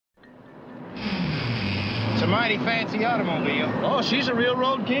mighty fancy automobile. Oh, she's a real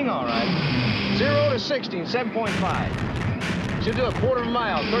road king, all right. 0 to 60 in 7.5. She'll do a quarter of a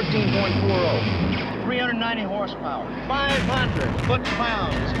mile, 13.40. 390 horsepower, 500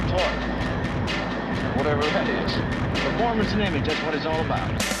 foot-pounds of torque. Whatever that is. Performance and image, that's what it's all about.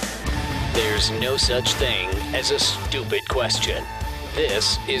 There's no such thing as a stupid question.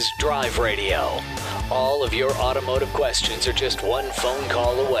 This is Drive Radio. All of your automotive questions are just one phone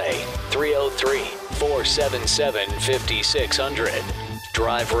call away. 303-477-5600.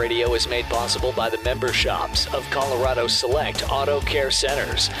 Drive Radio is made possible by the member shops of Colorado Select Auto Care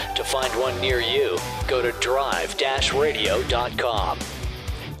Centers. To find one near you, go to drive-radio.com.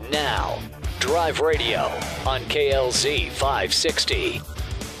 Now, Drive Radio on KLZ 560.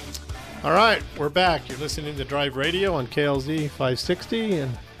 All right, we're back. You're listening to Drive Radio on KLZ 560,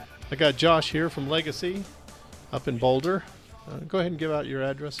 and I got Josh here from Legacy up in Boulder. Go ahead and give out your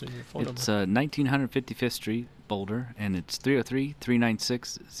address and your phone number. It's 1955th Street, Boulder, and it's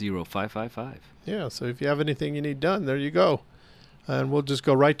 303-396-0555. Yeah, so if you have anything you need done, there you go. And we'll just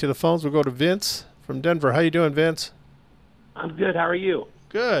go right to the phones. We'll go to Vince from Denver. How you doing, Vince? I'm good. How are you?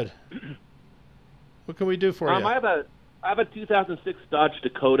 Good. What can we do for you? I have a 2006 Dodge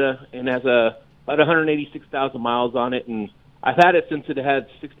Dakota, and has about 186,000 miles on it, and I've had it since it had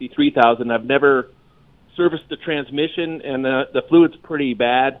 63,000. I've never serviced the transmission, and the fluid's pretty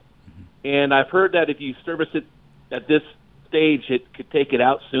bad. And I've heard that if you service it at this stage, it could take it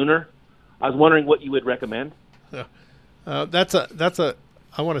out sooner. I was wondering what you would recommend. That's a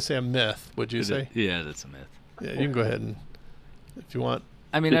I want to say a myth. Would you say? Yeah, that's a myth. Yeah, you can go ahead and if you want.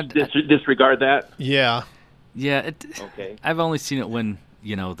 I mean, disregard that. Yeah. Yeah. Okay. I've only seen it when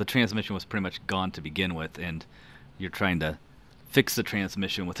the transmission was pretty much gone to begin with, and you're trying to fix the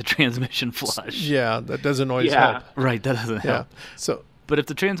transmission with a transmission flush. Yeah, that doesn't always help. Right, that doesn't help. So, but if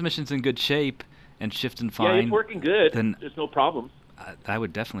the transmission's in good shape and shifting fine, it's working good, then there's no problems. I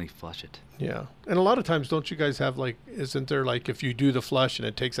would definitely flush it. Yeah, and a lot of times, don't you guys have isn't there if you do the flush and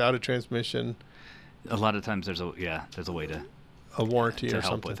it takes out a transmission? A lot of times there's a way to warranty to or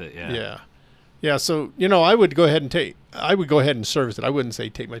help something with it. Yeah. So I would go ahead and service it. I wouldn't say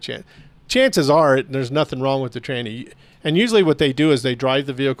take my chance. Chances are there's nothing wrong with the tranny. And usually what they do is they drive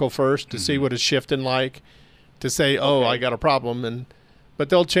the vehicle first to see what it's shifting like, to say, I got a problem, but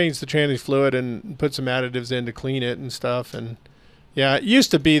they'll change the tranny fluid and put some additives in to clean it and stuff. And yeah, it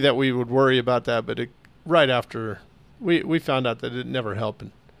used to be that we would worry about that, but right after we found out that it never helped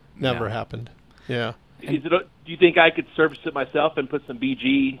and never happened. Yeah. Do you think I could service it myself and put some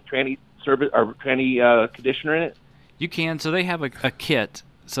BG tranny conditioner in it? You can. So they have a kit.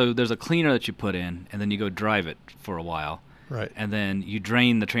 So there's a cleaner that you put in, and then you go drive it for a while. Right. And then you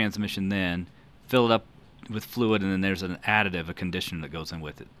drain the transmission, then fill it up with fluid, and then there's an additive, a conditioner that goes in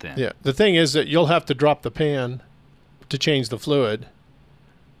with it then. Yeah. The thing is that you'll have to drop the pan to change the fluid,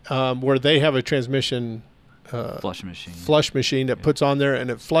 where they have a transmission flush machine that puts on there and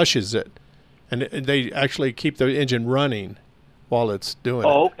it flushes it, and they actually keep the engine running while it's doing it.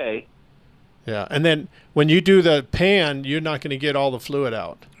 Oh, okay. Yeah, and then when you do the pan, you're not going to get all the fluid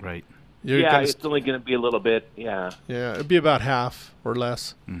out. Right. It's only going to be a little bit, Yeah, it'd be about half or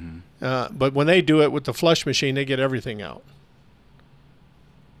less. Mm-hmm. But when they do it with the flush machine, they get everything out.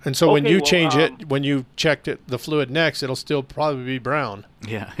 And so when you change it, when you check the fluid next, it'll still probably be brown.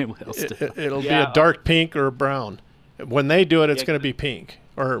 Yeah, it will still. It'll be a dark pink or brown. When they do it, it's going to be pink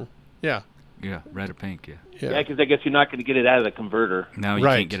Yeah, red or pink, Yeah, because I guess you're not going to get it out of the converter. No, you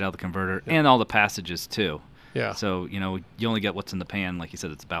can't get it out of the converter. And all the passages, too. Yeah. So, you only get what's in the pan. Like you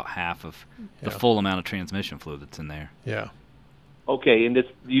said, it's about half of the full amount of transmission fluid that's in there. Yeah. Okay, and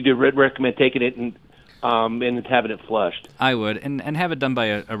you recommend taking it and having it flushed? I would. And have it done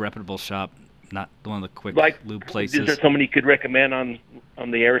by a reputable shop, not one of the quick lube places. Is there somebody you could recommend on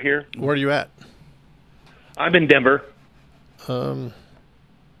the air here? Where are you at? I'm in Denver.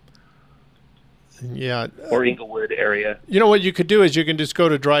 Yeah. Or Inglewood area. You know what you could do is you can just go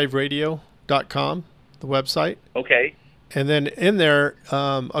to driveradio.com, the website. Okay. And then in there,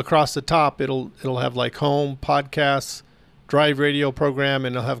 across the top, it'll have home, podcasts, Drive Radio program,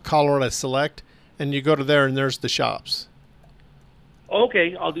 and it'll have Colorado Select. And you go to there, and there's the shops.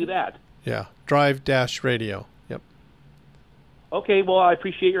 Okay, I'll do that. Yeah, Drive-Radio. Yep. Okay, well, I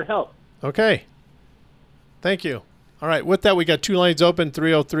appreciate your help. Okay. Thank you. All right, with that, we got two lines open,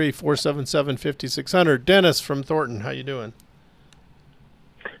 303-477-5600. Dennis from Thornton, how you doing?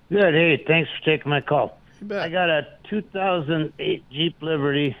 Good. Hey, thanks for taking my call. You bet. I got a 2008 Jeep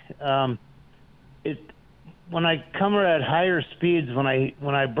Liberty. When I come at higher speeds, when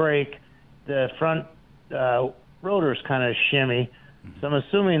I brake, the front rotors kind of shimmy. So I'm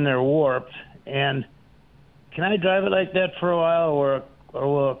assuming they're warped. And can I drive it like that for a while, or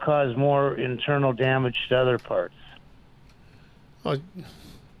will it cause more internal damage to other parts? Oh,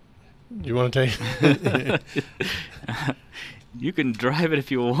 you want to take? You can drive it if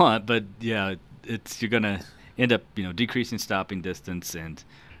you want, but yeah, you're gonna end up decreasing stopping distance and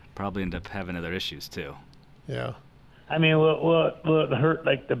probably end up having other issues too. Yeah. I mean, will it hurt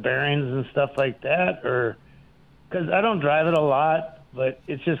like the bearings and stuff like that, or because I don't drive it a lot, but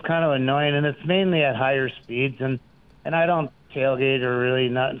it's just kind of annoying, and it's mainly at higher speeds, and I don't tailgate or really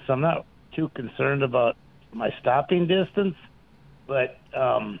not, so I'm not too concerned about my stopping distance, but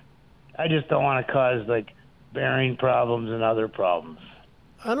I just don't want to cause like bearing problems and other problems.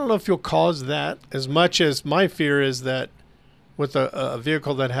 I don't know if you'll cause that as much as my fear is that with a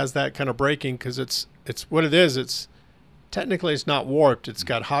vehicle that has that kind of braking, because it's what it is. It's technically it's not warped. It's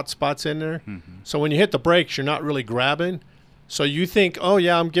got hot spots in there. Mm-hmm. So when you hit the brakes, you're not really grabbing. So you think, oh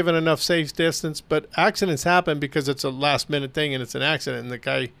yeah, I'm giving enough safe distance, but accidents happen because it's a last minute thing and it's an accident, and the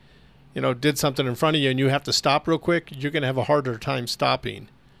guy, did something in front of you and you have to stop real quick. You're going to have a harder time stopping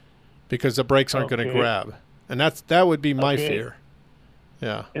because the brakes aren't going to grab. And that would be my fear.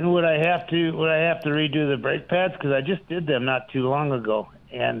 Yeah. And would I have to redo the brake pads? Because I just did them not too long ago.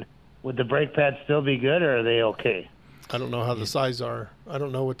 And would the brake pads still be good, or are they okay? I don't know how the size are. I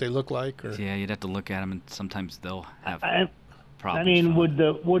don't know what they look like. Or yeah, you'd have to look at them, and sometimes they'll have problems. I mean, would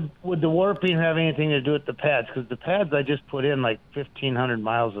the warping have anything to do with the pads? Because the pads I just put in like 1,500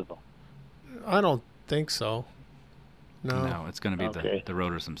 miles ago. I don't think so. No, it's going to be the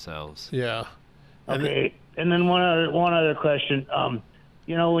rotors themselves. Yeah. Okay. And then one other question.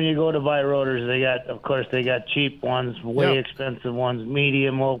 When you go to buy rotors, they got cheap ones, way expensive ones,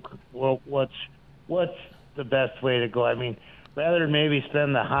 medium. Well, what's the best way to go? I mean, rather than maybe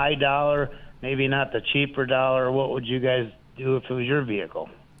spend the high dollar, maybe not the cheaper dollar. What would you guys do if it was your vehicle?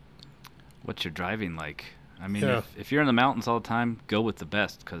 What's your driving like? I mean, if you're in the mountains all the time, go with the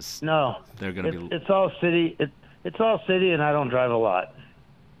best, because they're going to be. It's all city. It's all city, and I don't drive a lot.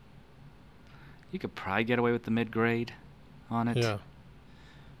 You could probably get away with the mid-grade on it. Yeah.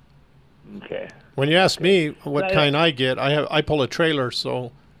 Okay. When you ask me what kind I get, I pull a trailer,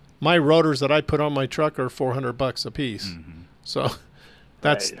 so my rotors that I put on my truck are $400 a piece. Mm-hmm. So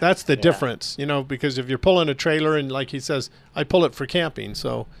that's the difference, because if you're pulling a trailer and like he says, I pull it for camping,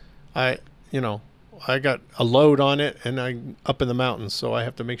 so I got a load on it and I'm up in the mountains, so I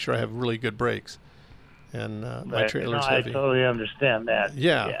have to make sure I have really good brakes. And my trailer's heavy. I totally understand that.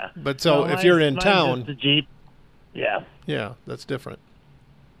 Yeah. But so if you're in town, just a Jeep. Yeah. Yeah, that's different.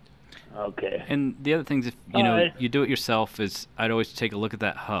 Okay. And the other things, if you do it yourself, is I'd always take a look at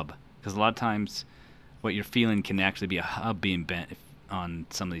that hub, because a lot of times what you're feeling can actually be a hub being bent on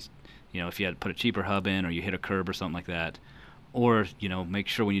some of these, if you had to put a cheaper hub in, or you hit a curb or something like that, or make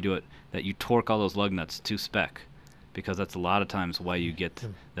sure when you do it that you torque all those lug nuts to spec, because that's a lot of times why you get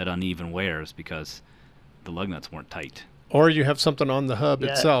that uneven wears, because the lug nuts weren't tight. Or you have something on the hub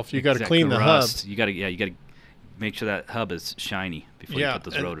itself. You got to clean the rust. hub. You got to make sure that hub is shiny before you put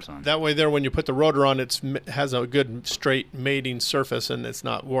those rotors on. That way, when you put the rotor on, it has a good straight mating surface, and it's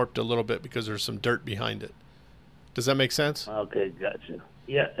not warped a little bit because there's some dirt behind it. Does that make sense? Okay, gotcha.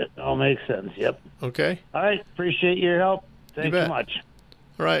 Yeah, it all makes sense. Yep. Okay. All right. Appreciate your help. Thanks so much.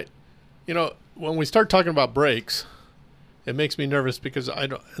 All right. When we start talking about brakes, it makes me nervous because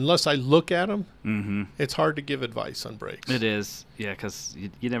unless I look at them, it's hard to give advice on brakes. It is, yeah, because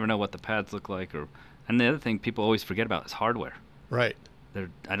you never know what the pads look like, and the other thing people always forget about is hardware. Right.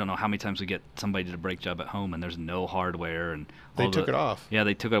 I don't know how many times we get somebody did a brake job at home and there's no hardware, and they took it off. Yeah,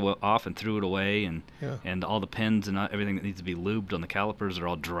 they took it off and threw it away, and all the pins and everything that needs to be lubed on the calipers are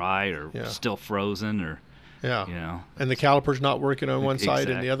all dry or still frozen, or and the caliper's not working on one side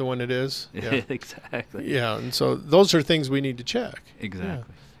and the other one it is. Yeah. Exactly. Yeah, and so those are things we need to check. Exactly. Yeah.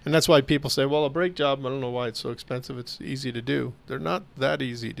 And that's why people say, well, a brake job, I don't know why it's so expensive. It's easy to do. They're not that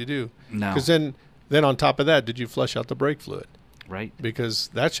easy to do. No. Because then on top of that, did you flush out the brake fluid? Right.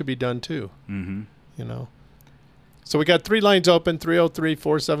 Because that should be done too. Mm-hmm. So we got 3 lines open,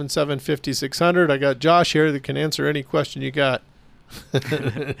 303-477-5600. I got Josh here that can answer any question you got.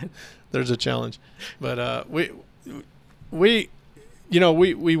 There's a challenge. But we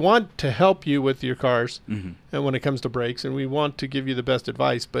want to help you with your cars and when it comes to brakes, and we want to give you the best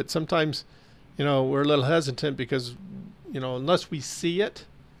advice. But sometimes, we're a little hesitant because, unless we see it,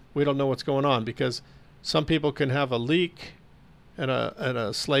 we don't know what's going on, because some people can have a leak at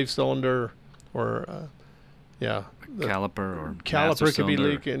a slave cylinder or caliper could be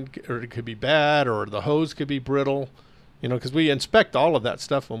leaking, or it could be bad, or the hose could be brittle, because we inspect all of that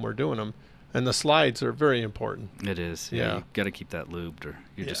stuff when we're doing them. And the slides are very important. It is. Yeah. You got to keep that lubed, or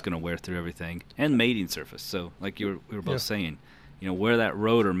you're just going to wear through everything. And mating surface. So, like we were both saying, where that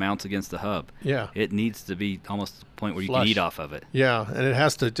rotor mounts against the hub. Yeah. It needs to be almost to the point where you Flush. can eat off of it. Yeah, and it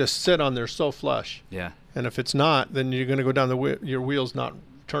has to just sit on there so flush. Yeah. And if it's not, then you're going to go down your wheel's not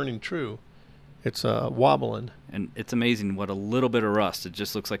turning true. It's wobbling. And it's amazing what a little bit of rust, it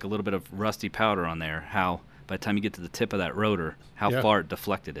just looks like a little bit of rusty powder on there, how by the time you get to the tip of that rotor, how far it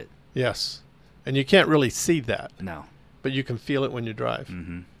deflected it. Yes. And you can't really see that. No. But you can feel it when you drive.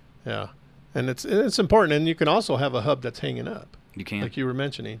 Mm-hmm. Yeah. And it's important. And you can also have a hub that's hanging up. You can. Like you were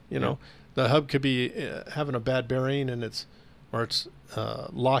mentioning. You know, the hub could be having a bad bearing and it's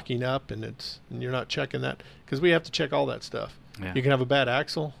locking up and you're not checking that. Because we have to check all that stuff. Yeah. You can have a bad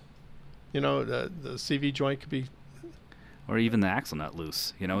axle. You know, the CV joint could be. Or even the axle nut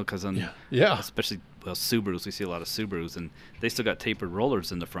loose, because especially Subarus, we see a lot of Subarus, and they still got tapered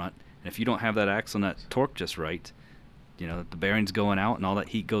rollers in the front. And if you don't have that axle nut torque just right, the bearing's going out and all that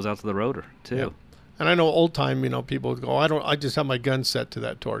heat goes out to the rotor too. Yeah. And I know old time, people would go, I just have my gun set to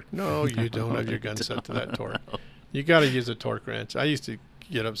that torque. No, you don't have your gun set to that torque. You got to use a torque wrench. I used to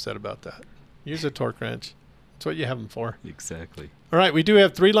get upset about that. Use a torque wrench. That's what you have them for. Exactly. All right, we do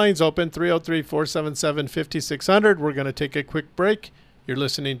have 3 lines open, 303-477-5600. We're going to take a quick break. You're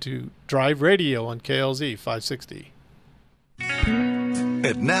listening to Drive Radio on KLZ 560.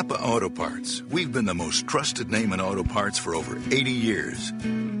 At Napa Auto Parts, we've been the most trusted name in auto parts for over 80 years.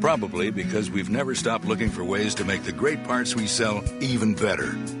 Probably because we've never stopped looking for ways to make the great parts we sell even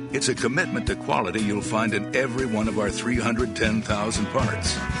better. It's a commitment to quality you'll find in every one of our 310,000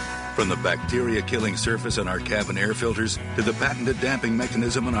 parts. From the bacteria-killing surface on our cabin air filters, to the patented damping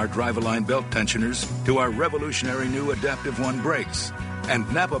mechanism on our drive-align belt tensioners, to our revolutionary new Adaptive One brakes. And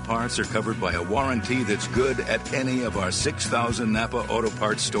Napa parts are covered by a warranty that's good at any of our 6,000 Napa Auto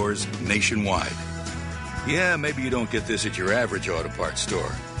Parts stores nationwide. Yeah, maybe you don't get this at your average auto parts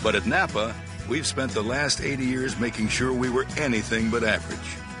store, but at Napa, we've spent the last 80 years making sure we were anything but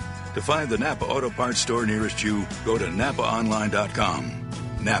average. To find the Napa Auto Parts store nearest you, go to NapaOnline.com.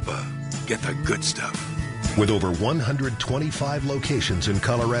 Napa, get the good stuff. With over 125 locations in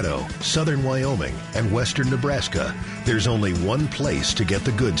Colorado, southern Wyoming, and western Nebraska, there's only one place to get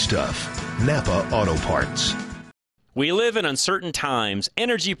the good stuff: Napa Auto Parts. We live in uncertain times.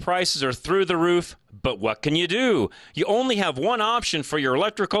 Energy prices are through the roof, but what can you do? You only have one option for your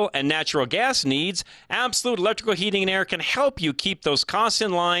electrical and natural gas needs. Absolute Electrical Heating and Air can help you keep those costs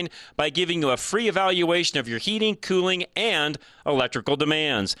in line by giving you a free evaluation of your heating, cooling, and electrical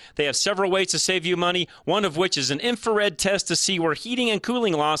demands. They have several ways to save you money, one of which is an infrared test to see where heating and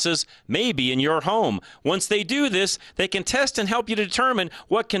cooling losses may be in your home. Once they do this, they can test and help you determine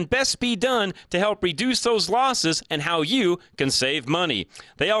what can best be done to help reduce those losses and how you can save money.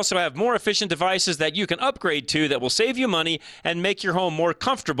 They also have more efficient devices that you can upgrade to that will save you money and make your home more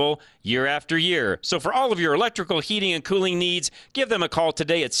comfortable year after year. So for all of your electrical heating and cooling needs, give them a call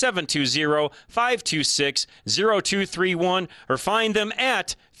today at 720-526-0231 or find them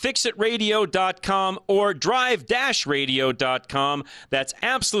at fixitradio.com or drive-radio.com. That's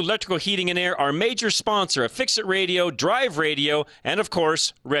Absolute Electrical Heating and Air, our major sponsor of Fix It Radio, Drive Radio, and of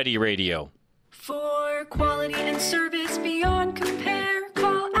course, Ready Radio. For quality and service beyond compare,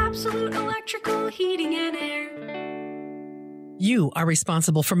 call Absolute Electrical Heating and Air. You are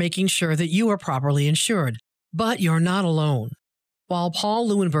responsible for making sure that you are properly insured, but you're not alone. While Paul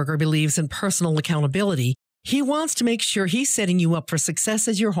Leuenberger believes in personal accountability, he wants to make sure he's setting you up for success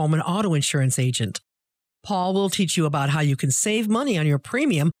as your home and auto insurance agent. Paul will teach you about how you can save money on your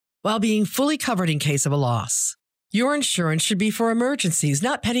premium while being fully covered in case of a loss. Your insurance should be for emergencies,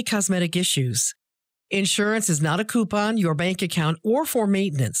 not petty cosmetic issues. Insurance is not a coupon, your bank account, or for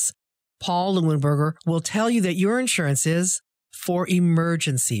maintenance. Paul Leuenberger will tell you that your insurance is for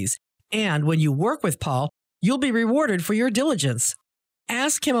emergencies. And when you work with Paul, you'll be rewarded for your diligence.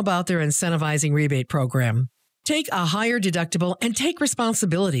 Ask him about their incentivizing rebate program. Take a higher deductible and take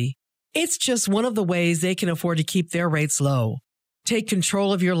responsibility. It's just one of the ways they can afford to keep their rates low. Take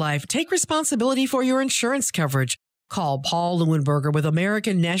control of your life. Take responsibility for your insurance coverage. Call Paul Leuenberger with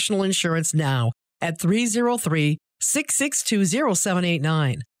American National Insurance now at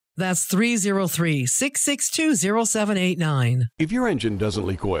 303-662-0789. That's 303-662-0789. If your engine doesn't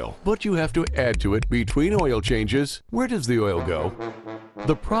leak oil, but you have to add to it between oil changes, where does the oil go?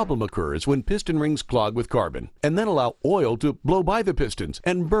 The problem occurs when piston rings clog with carbon and then allow oil to blow by the pistons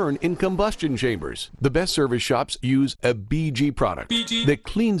and burn in combustion chambers. The best service shops use a BG product that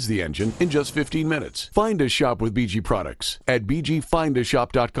cleans the engine in just 15 minutes. Find a shop with BG products at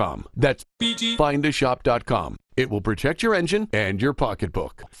bgfindashop.com. That's bgfindashop.com. It will protect your engine and your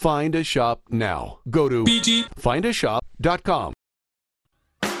pocketbook. Find a shop now. Go to findashop.com.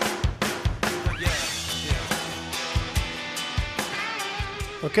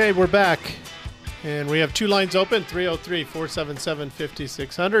 Okay, we're back. And we have two lines open,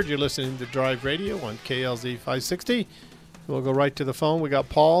 303-477-5600. You're listening to Drive Radio on KLZ 560. We'll go right to the phone. We got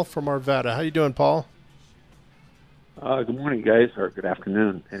Paul from Arvada. How you doing, Paul? Good morning, guys, or good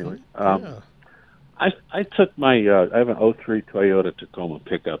afternoon. Anyway, I took my I have an 03 Toyota Tacoma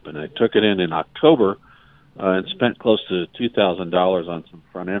pickup, and I took it in October and spent close to $2,000 on some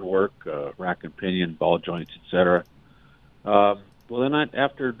front end work, rack and pinion, ball joints, etc. Well, then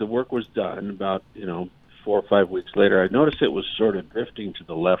after the work was done, about 4 or 5 weeks later, I noticed it was sort of drifting to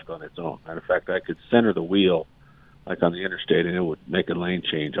the left on its own. Matter of fact, I could center the wheel like on the interstate, and it would make a lane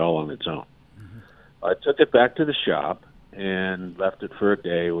change all on its own. I took it back to the shop and left it for a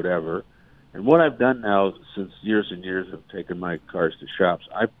day, whatever. And what I've done now, since years and years of taking my cars to shops,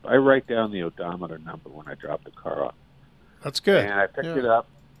 I write down the odometer number when I drop the car off. That's good. And I picked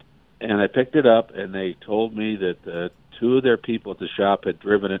it up, and they told me that two of their people at the shop had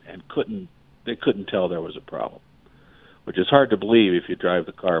driven it and couldn't tell there was a problem, which is hard to believe if you drive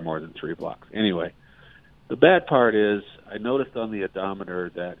the car more than 3 blocks. Anyway, the bad part is I noticed on the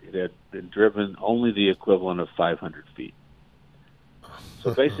odometer that it had been driven only the equivalent of 500 feet.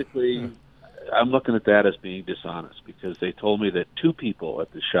 So basically, I'm looking at that as being dishonest because they told me that two people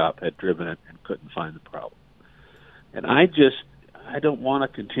at the shop had driven it and couldn't find the problem. And I don't want to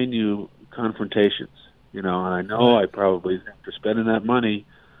continue confrontations, and I know I probably, after spending that money,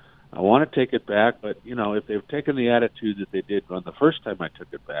 I want to take it back, but, if they've taken the attitude that they did on the first time I took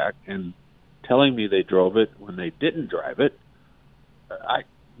it back and telling me they drove it when they didn't drive it, I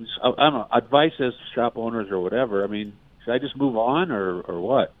don't know, advice as shop owners or whatever, I mean, should I just move on or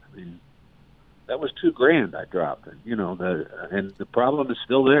what? I mean, that was $2,000 I dropped, and and the problem is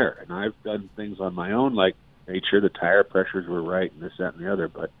still there. And I've done things on my own, like made sure the tire pressures were right and this, that, and the other.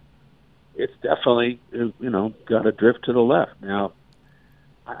 But it's definitely got to drift to the left. Now,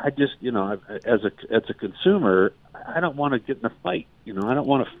 I just as a consumer, I don't want to get in a fight. I don't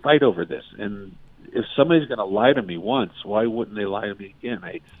want to fight over this. And if somebody's going to lie to me once, why wouldn't they lie to me again?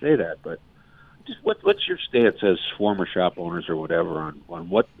 I hate to say that, but just what's your stance as former shop owners or whatever on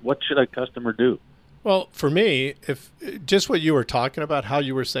what should a customer do? Well, for me, if just what you were talking about, how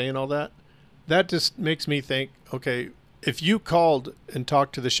you were saying all that just makes me think, okay, if you called and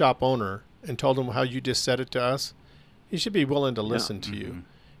talked to the shop owner and told him how you just said it to us, he should be willing to listen to you.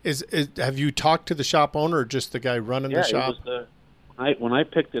 Have you talked to the shop owner or just the guy running the shop? When I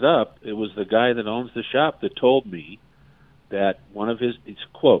picked it up, it was the guy that owns the shop that told me that one of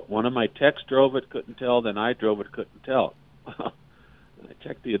my techs drove it, couldn't tell, then I drove it, couldn't tell. I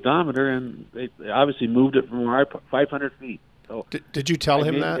checked the odometer, and they obviously moved it from 500 feet. So did you tell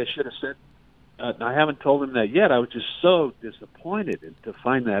him that? I should have said, I haven't told him that yet. I was just so disappointed to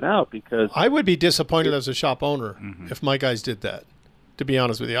find that out because I would be disappointed as a shop owner if my guys did that, to be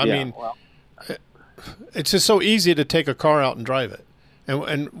honest with you. I mean, it's just so easy to take a car out and drive it.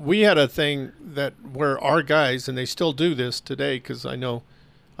 And we had a thing where our guys, and they still do this today because I know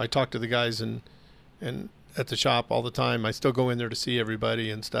I talk to the guys and at the shop all the time. I still go in there to see everybody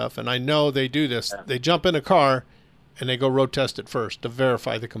and stuff. And I know they do this. They jump in a car and they go road test it first to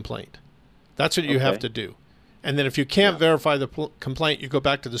verify the complaint. That's what you have to do. And then if you can't verify the complaint, you go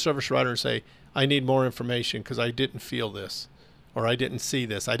back to the service writer and say, I need more information because I didn't feel this or I didn't see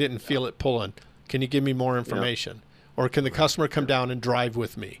this. I didn't feel it pulling. Can you give me more information? Or can the customer come down and drive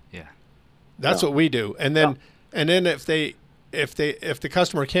with me? Yeah. That's what we do. And then if the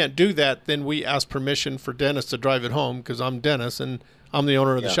customer can't do that, then we ask permission for Dennis to drive it home because I'm Dennis and I'm the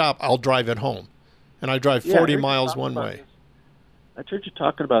owner of the shop. I'll drive it home. And I drive 40 miles one way. I heard you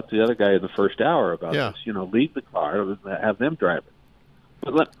talking about the other guy in the first hour about this, leave the car, have them drive it.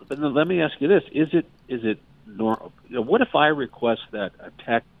 But let me ask you this. Is it normal? What if I request that a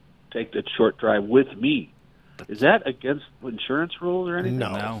tech take the short drive with me? Is that against insurance rules or anything?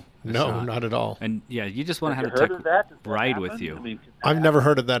 No, not at all. And you just want to have a tech ride with you. I mean, I've never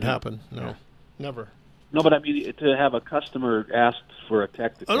heard of that happen. No, never. No, but I mean to have a customer ask for a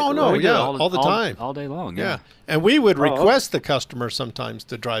tech to take all the time. All day long, yeah. And we would request the customer sometimes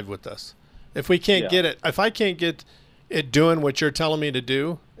to drive with us. If we can't get it, if I can't get it doing what you're telling me to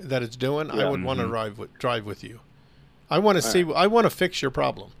do, that it's doing, I would want to drive with you. I want to see, I want to fix your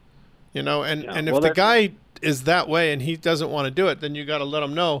problem. And if the guy is that way and he doesn't want to do it, then you got to let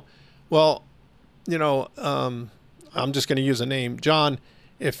him know. Well, I'm just going to use a name, John.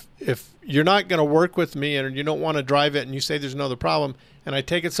 If you're not going to work with me and you don't want to drive it and you say there's another problem and I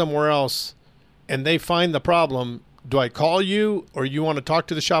take it somewhere else and they find the problem, do I call you or you want to talk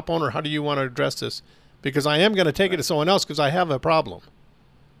to the shop owner? How do you want to address this? Because I am going to take it to someone else because I have a problem.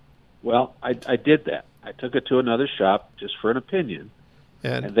 Well, I did that. I took it to another shop just for an opinion,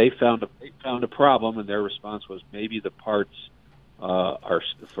 and they found a problem, and their response was maybe the parts are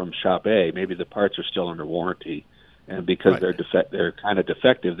from shop A. Maybe the parts are still under warranty, and because they're kind of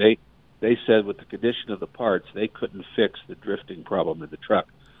defective, they said with the condition of the parts, they couldn't fix the drifting problem in the truck.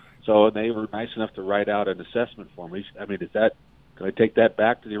 So they were nice enough to write out an assessment for me. I mean, can I take that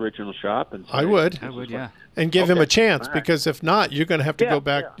back to the original shop? And say, I would, yeah. And give him a chance, right. because if not, you're going to have to go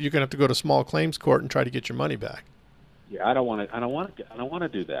back. Yeah. You're going to have to go to small claims court and try to get your money back. Yeah, I don't want to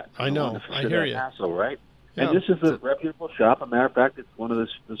do that. I know. I hear you. Hassle, right? Yeah. And this is a reputable shop. As a matter of fact, it's one of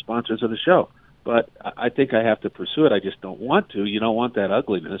the sponsors of the show. But I think I have to pursue it. I just don't want to. You don't want that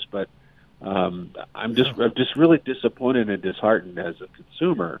ugliness. But I'm just really disappointed and disheartened as a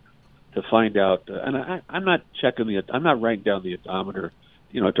consumer to find out. And I'm not I'm not writing down the odometer,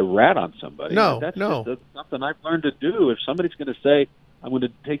 to rat on somebody. No, that's no. just something I've learned to do. If somebody's going to say, I'm going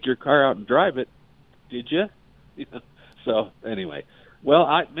to take your car out and drive it, did you? So anyway,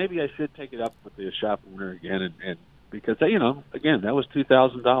 well, maybe I should take it up with the shop owner again, and because again, that was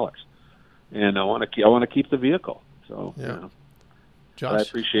 $2,000, and I want to keep the vehicle. So yeah. Josh, I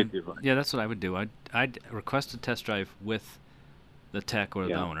appreciate the advice. Yeah, that's what I would do. I'd request a test drive with the tech or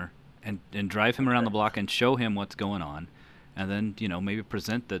the owner, and drive him around the block and show him what's going on, and then maybe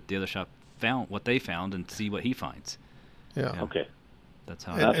present that the other shop found what they found and see what he finds. Yeah. Okay. That's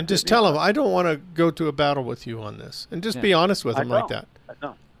how. And just tell him, I don't want to go to a battle with you on this, and just be honest with him like that. I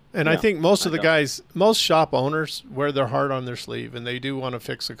know. And I think most of the guys, most shop owners, wear their heart on their sleeve, and they do want to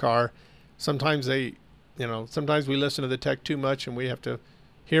fix a car. Sometimes sometimes we listen to the tech too much, and we have to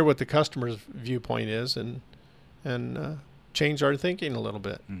hear what the customer's viewpoint is, and change our thinking a little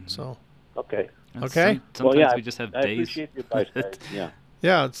bit. Mm-hmm. So. Okay. Sometimes we just have days. I appreciate the advice, guys. Yeah.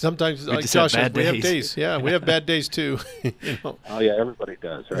 Yeah, sometimes, like Josh says, we have days. Yeah, we have bad days too. Oh, yeah, everybody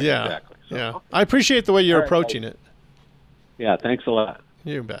does. Right? Yeah, exactly. So, yeah. okay. I appreciate the way you're approaching it. Yeah, thanks a lot.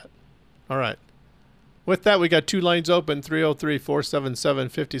 You bet. All right. With that, we got two lines open,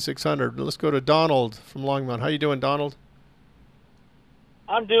 303-477-5600. Let's go to Donald from Longmont. How you doing, Donald?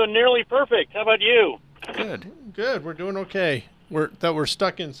 I'm doing nearly perfect. How about you? Good. Good. We're doing okay. We're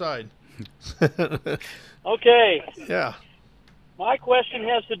stuck inside. Okay. Yeah. My question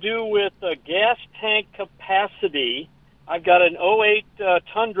has to do with gas tank capacity. I've got an 08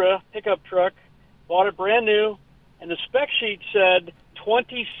 Tundra pickup truck, bought it brand new, and the spec sheet said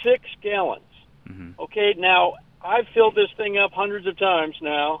 26 gallons. Mm-hmm. Okay, now I've filled this thing up hundreds of times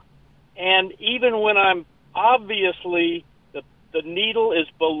now, and even when I'm obviously the needle is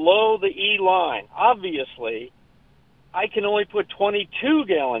below the E line, obviously, I can only put 22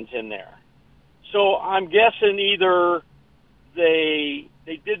 gallons in there. So I'm guessing either they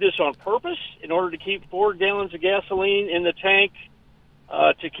did this on purpose in order to keep 4 gallons of gasoline in the tank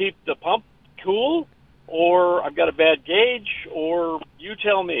to keep the pump cool, or I've got a bad gauge, or you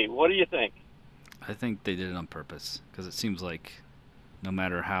tell me. What do you think? I think they did it on purpose, because it seems like no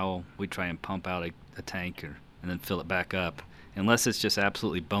matter how we try and pump out a tank and then fill it back up, unless it's just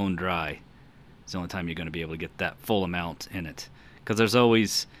absolutely bone dry, it's the only time you're going to be able to get that full amount in it. Because there's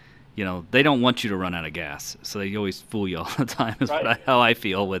always, they don't want you to run out of gas, so they always fool you all the time. Is how I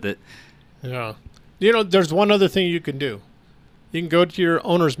feel with it. Yeah. There's one other thing you can do. You can go to your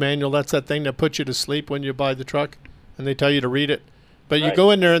owner's manual. That's that thing that puts you to sleep when you buy the truck, and they tell you to read it. But you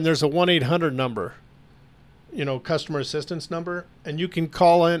go in there, and there's a 1-800 number, customer assistance number, and you can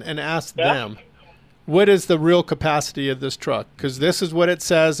call in and ask them, what is the real capacity of this truck? Because this is what it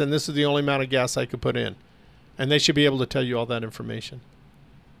says, and this is the only amount of gas I could put in. And they should be able to tell you all that information.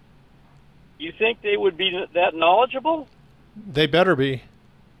 You think they would be that knowledgeable? They better be.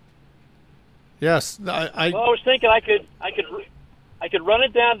 Yes. Well, I was thinking I could run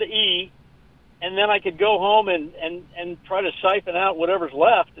it down to E, and then I could go home and try to siphon out whatever's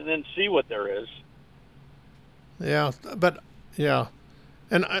left and then see what there is. Yeah, but yeah.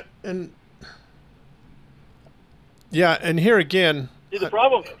 And here again, See, the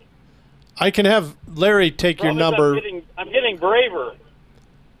problem, I can have Larry take your number. I'm getting braver.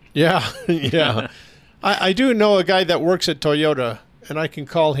 Yeah, yeah. I do know a guy that works at Toyota, and I can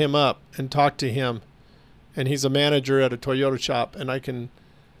call him up and talk to him. And he's a manager at a Toyota shop, and I can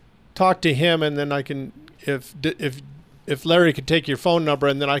talk to him, and then I can, if Larry could take your phone number,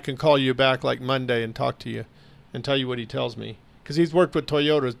 and then I can call you back like Monday and talk to you and tell you what he tells me. Because he's worked with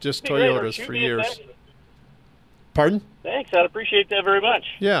Toyotas for years. Pardon? Thanks. I'd appreciate that very much.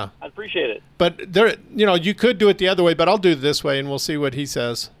 Yeah. I'd appreciate it. But you could do it the other way, but I'll do it this way, and we'll see what he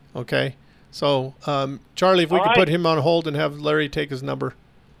says. Okay? So, Charlie, if we All could right. put him on hold and have Larry take his number.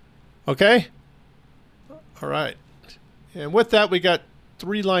 Okay? All right. And with that, we got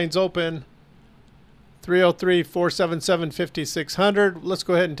 3 lines open. 303-477-5600. Let's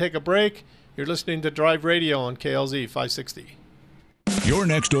go ahead and take a break. You're listening to Drive Radio on KLZ 560. Your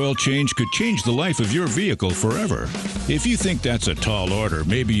next oil change could change the life of your vehicle forever. If you think that's a tall order,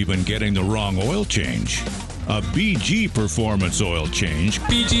 maybe you've been getting the wrong oil change. A BG Performance oil change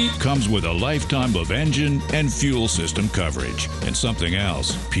comes with a lifetime of engine and fuel system coverage. And something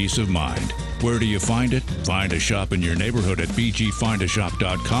else, peace of mind. Where do you find it? Find a shop in your neighborhood at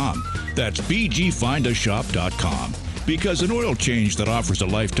bgfindashop.com. That's bgfindashop.com. Because an oil change that offers a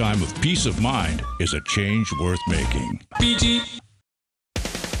lifetime of peace of mind is a change worth making. BG.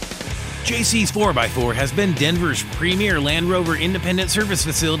 JC's 4x4 has been Denver's premier Land Rover independent service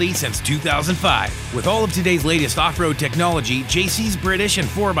facility since 2005. With all of today's latest off-road technology, JC's British and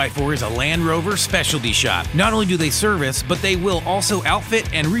 4x4 is a Land Rover specialty shop. Not only do they service, but they will also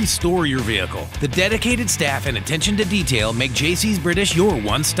outfit and restore your vehicle. The dedicated staff and attention to detail make JC's British your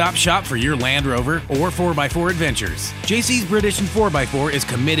one-stop shop for your Land Rover or 4x4 adventures. JC's British and 4x4 is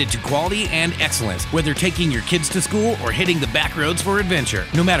committed to quality and excellence, whether taking your kids to school or hitting the back roads for adventure.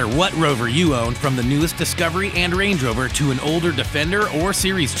 No matter what Rover you own, from the newest Discovery and Range Rover to an older Defender or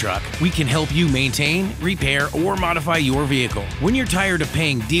Series truck, we can help you maintain, repair, or modify your vehicle. When you're tired of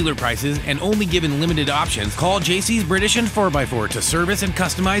paying dealer prices and only given limited options, call JC's British and 4x4 to service and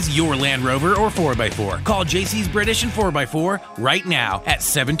customize your Land Rover or 4x4. Call JC's British and 4x4 right now at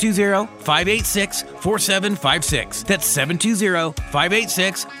 720-586-4756. That's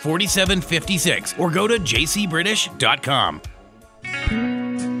 720-586-4756. Or go to jcbritish.com.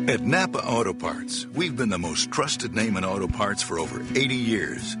 At Napa Auto Parts, we've been the most trusted name in auto parts for over 80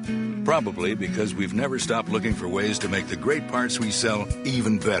 years. Probably because we've never stopped looking for ways to make the great parts we sell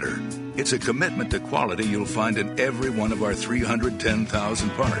even better. It's a commitment to quality you'll find in every one of our 310,000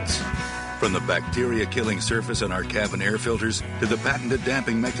 parts. From the bacteria-killing surface on our cabin air filters, to the patented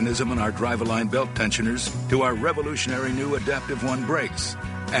damping mechanism on our drive-align belt tensioners, to our revolutionary new Adaptive One brakes.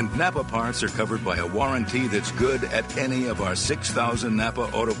 And Napa parts are covered by a warranty that's good at any of our 6,000 Napa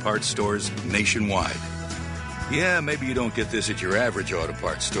Auto Parts stores nationwide. Yeah, maybe you don't get this at your average auto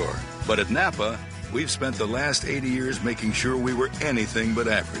parts store, but at Napa, we've spent the last 80 years making sure we were anything but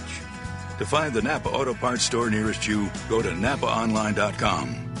average. To find the Napa Auto Parts store nearest you, go to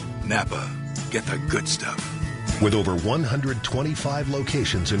NapaOnline.com. Napa, get the good stuff. With over 125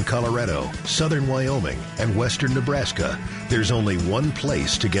 locations in Colorado, southern Wyoming, and western Nebraska, there's only one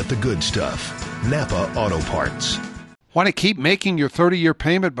place to get the good stuff. Napa Auto Parts. Want to keep making your 30-year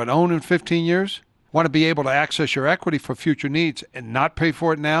payment but own in 15 years? Want to be able to access your equity for future needs and not pay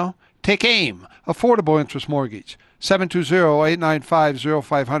for it now? Take AIM, Affordable Interest Mortgage,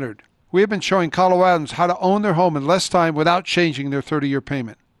 720-895-0500. We have been showing Coloradans how to own their home in less time without changing their 30-year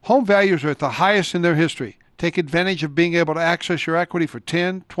payment. Home values are at the highest in their history. Take advantage of being able to access your equity for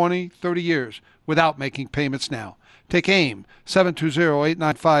 10, 20, 30 years without making payments now. Take AIM,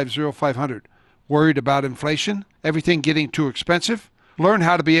 720-895-0500. Worried about inflation? Everything getting too expensive? Learn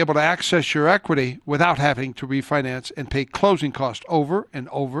how to be able to access your equity without having to refinance and pay closing costs over and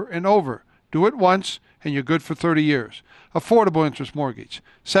over and over. Do it once, and you're good for 30 years. Affordable Interest Mortgage,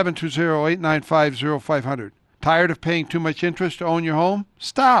 720-895-0500. Tired of paying too much interest to own your home?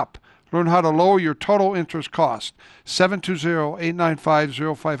 Stop. Learn how to lower your total interest cost.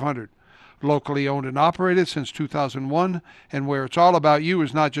 720-895-0500. Locally owned and operated since 2001, and where it's all about you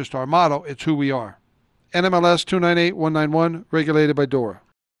is not just our motto, it's who we are. NMLS 298191, regulated by DORA.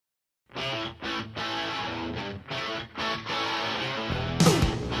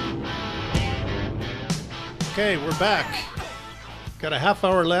 Okay, we're back. Got a half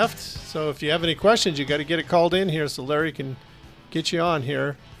hour left, so if you have any questions, you got to get it called in here so Larry can get you on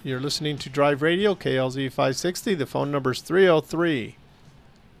here. You're listening to Drive Radio, KLZ 560. The phone number is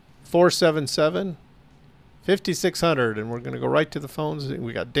 303-477-5600, and we're going to go right to the phones.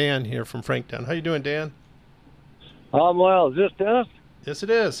 We got Dan here from Franktown. How you doing, Dan? I'm well. Is this Dennis? Yes,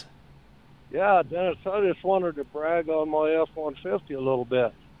 it is. Yeah, Dennis, I just wanted to brag on my F-150 a little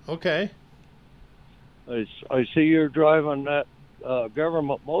bit. Okay. I see you're driving that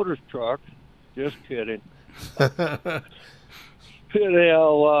government motors truck. Just kidding. And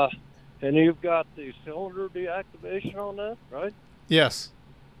you've got the cylinder deactivation on that, right? Yes.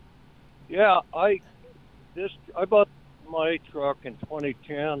 Yeah, I bought my truck in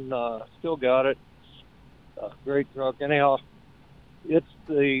 2010. Still got it. Great truck. Anyhow, it's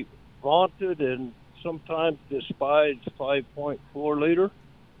the vaunted and sometimes despised 5.4 liter.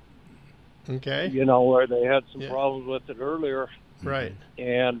 Okay. You know, where they had some problems with it earlier. Right.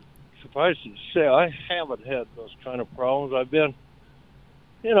 And suffice it to say, I haven't had those kind of problems. I've been,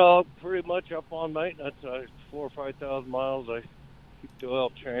 pretty much up on maintenance. 4,000 or 5,000 miles. I keep the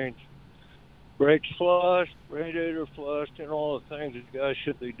oil changed, brakes flushed, radiator flushed, and all the things that guys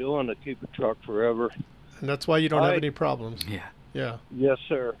should be doing to keep a truck forever. And that's why you don't have any problems. Yeah. Yeah. Yes,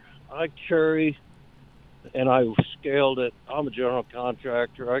 sir. I carry, and I scaled it. I'm a general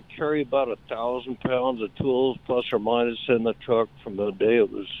contractor. I carry about 1,000 pounds of tools, plus or minus, in the truck from the day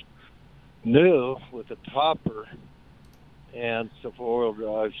it was new with a topper and some four-wheel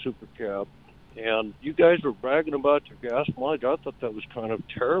drive super cab. And you guys were bragging about your gas mileage. I thought that was kind of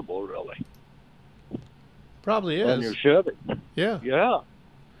terrible, really. Probably is. On your Chevy. Yeah. Yeah.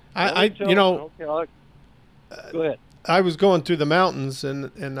 Go ahead. I was going through the mountains,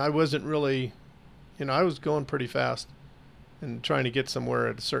 and I wasn't really, I was going pretty fast and trying to get somewhere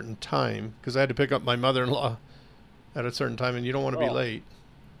at a certain time because I had to pick up my mother-in-law at a certain time, and you don't want to be late.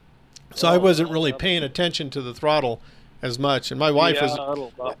 So I wasn't really paying attention to the throttle as much. And my wife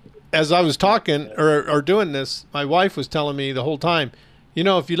as I was talking or doing this, my wife was telling me the whole time,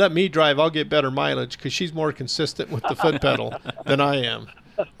 if you let me drive, I'll get better mileage because she's more consistent with the foot pedal than I am.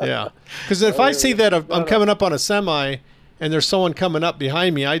 Yeah. Because if I see that I'm coming up on a semi and there's someone coming up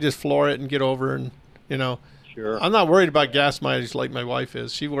behind me, I just floor it and get over and, Sure. I'm not worried about gas mileage like my wife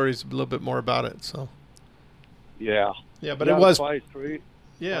is. She worries a little bit more about it. So. Yeah. Yeah, but it was 5.3.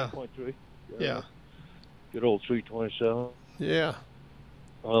 Yeah. 5.3. Yeah. Good old 327. Yeah.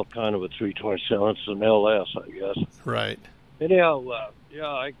 Well, kind of a 327. It's an LS, I guess. Right. Anyhow,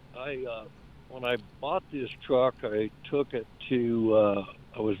 I when I bought this truck, I took it to.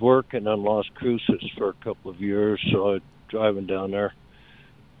 I was working on Las Cruces for a couple of years, so I was driving down there,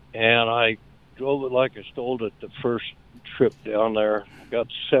 and I drove it like I stole it the first trip down there. Got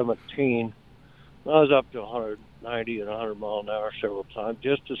 17. I was up to 190 and 100 mile an hour several times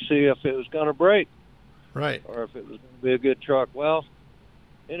just to see if it was going to break. Right. Or if it was going to be a good truck. Well,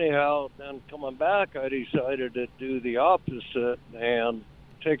 anyhow, then coming back, I decided to do the opposite and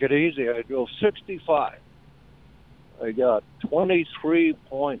take it easy. I drove 65. I got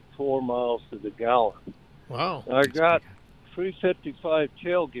 23.4 miles to the gallon. Wow. I got 355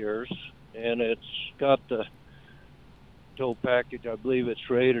 tail gears, and it's got the tow package. I believe it's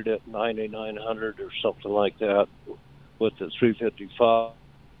rated at 9,900 or something like that with the 355.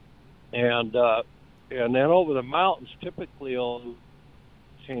 And then over the mountains, typically on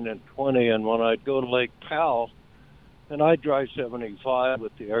 18 and 20, and when I'd go to Lake Powell, and I'd drive 75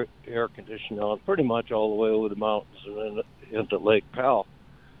 with the air conditioning on pretty much all the way over the mountains and then into Lake Powell.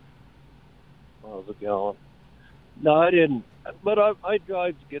 Miles a gallon. No, I didn't. But I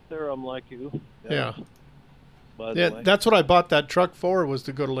drive to get there. I'm like you. Yeah. By the way. That's what I bought that truck for, was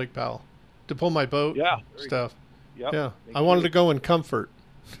to go to Lake Powell, to pull my boat stuff. Yep. Yeah. I wanted to go in comfort,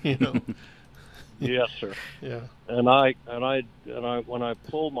 Yes, sir. Yeah. And I when I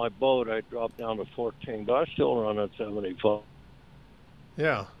pulled my boat, I dropped down to 14, but I still run at 75.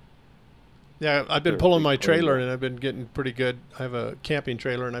 Yeah. Yeah, I've been pulling my trailer, and I've been getting pretty good. I have a camping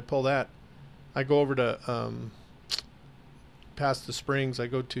trailer, and I pull that. I go over to past the Springs. I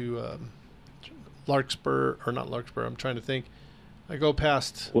go to Larkspur, or not Larkspur. I'm trying to think. I go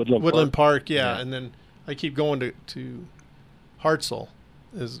past Woodland Park, and then I keep going to Hartselle.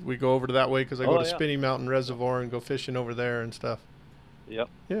 As we go over to that way because I go to Spinning Mountain Reservoir and go fishing over there and stuff. Yep.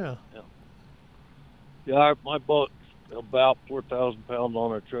 Yeah. Yeah, my boat's about 4,000 pounds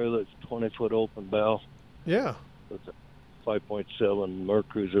on a trailer. It's 20-foot open bow. Yeah. It's a 5.7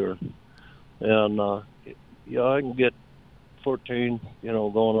 Mercruiser. And, I can get 14,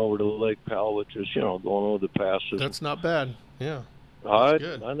 going over to Lake Powell, which is, going over the passes. That's not bad. Yeah. I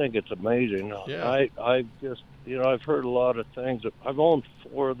think it's amazing. Yeah. I just, I've heard a lot of things. I've owned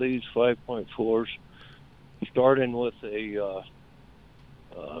 4 of these 5.4s, starting with a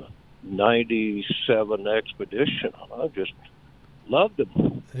 97 Expedition. I just loved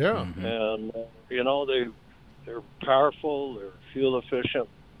them. Yeah. And, they're powerful, they're fuel efficient.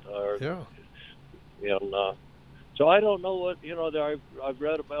 Yeah. And so I don't know what, I've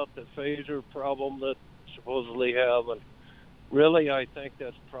read about the phaser problem that supposedly have, and really, I think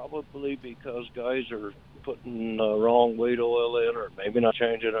that's probably because guys are putting wrong weight oil in, or maybe not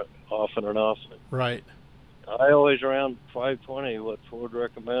changing it often enough. Right. I always ran 520, what Ford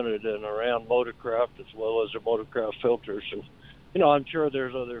recommended, and I ran Motorcraft as well as the Motorcraft filters. And I'm sure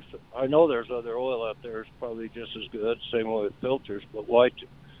there's other oil out there that's probably just as good, same way with filters. But why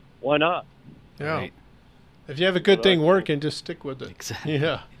not? Yeah. Right. If you have a good thing working, just stick with it. Exactly.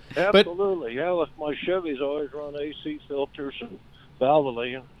 Yeah. Absolutely. With my Chevys, I always run AC filters and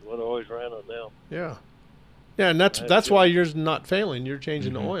Valvoline. What I always ran on them. Yeah. Yeah, and that's why yours not failing. You're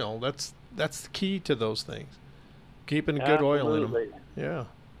changing Mm-hmm. the oil. That's the key to those things. Keeping good oil in them. Absolutely. Yeah.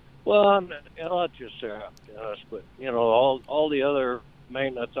 Well, and not just that, Dennis, but all the other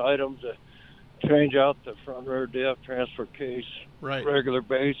maintenance items, change out the front rear diff, transfer case, Right. regular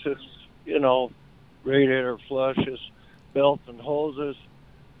basis. Radiator flushes, belts and hoses.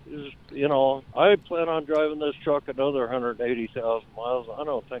 I plan on driving this truck another 180,000 miles. I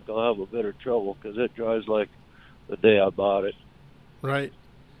don't think I'll have a bit of trouble because it drives like the day I bought it. Right.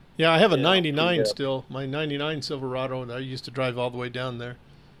 Yeah, I have a 99 yeah. still. My 99 Silverado that I used to drive all the way down there.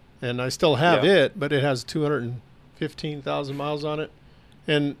 And I still have Yeah. it, but it has 215,000 miles on it.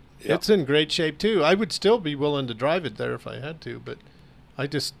 And it's in great shape too. I would still be willing to drive it there if I had to, but I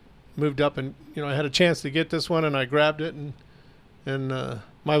just moved up and I had a chance to get this one and I grabbed it and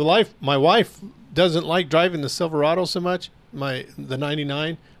my wife doesn't like driving the Silverado so much, the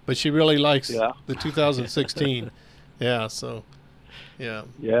 99, but she really likes the 2016. Yeah, so yeah.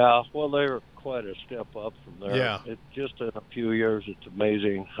 Yeah, well, they were quite a step up from there. Yeah. It just in a few years, it's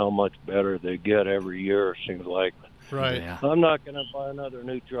amazing how much better they get every year, it seems like. Right. Yeah. I'm not going to buy another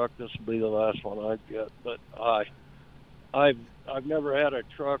new truck. This will be the last one I get. But I've never had a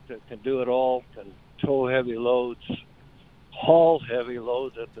truck that can do it all, can tow heavy loads, haul heavy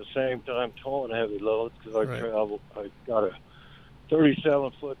loads at the same time towing heavy loads because I've got a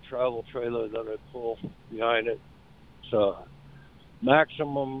 37-foot travel trailer that I pull behind it. So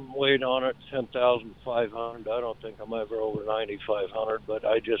maximum weight on it 10,500. I don't think I'm ever over 9,500, but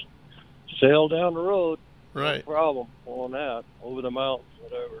I just sail down the road. Right. No problem on that, over the mountains,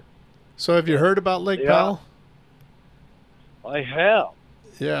 whatever. So have you heard about Lake Powell? I have.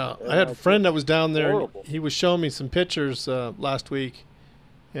 Yeah, I had a friend that was down there. Horrible. He was showing me some pictures last week,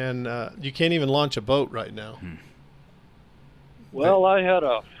 and you can't even launch a boat right now. Well, I had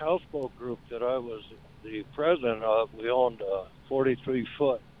a houseboat group that I was the president of. We owned a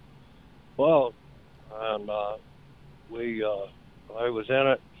 43-foot boat, and I was in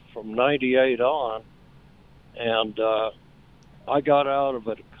it from 98 on, and I got out of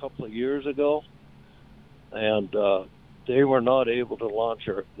it a couple of years ago, and they were not able to launch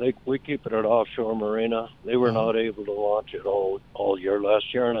her. We keep it at offshore marina. They were not able to launch it all year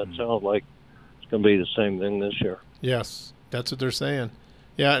last year, and it sounds like it's going to be the same thing this year. Yes, that's what they're saying.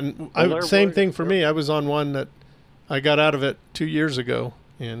 Yeah, and Well, same thing for me. I was on one that I got out of it 2 years ago,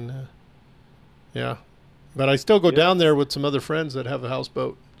 and yeah, but I still go down there with some other friends that have a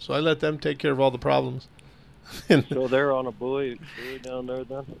houseboat, so I let them take care of all the problems. So they're on a buoy down there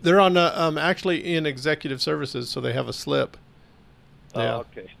then? They're on actually in executive services, so they have a slip. Yeah. Oh,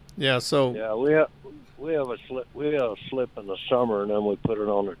 okay. Yeah. So. Yeah, we have a slip. We have a slip in the summer, and then we put it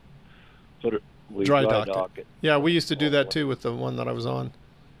on we dry dock dock it. Yeah, we used to do that too with the one that I was on,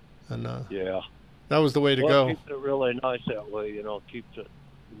 and yeah, that was the way to well, go. It keeps it really nice that way. Keeps the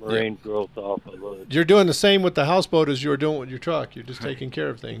marine growth off of it. You're doing the same with the houseboat as you were doing with your truck. You're just taking care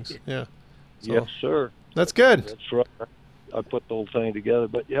of things. Yeah. So, Yes, sir. That's good. That's right. I put the whole thing together.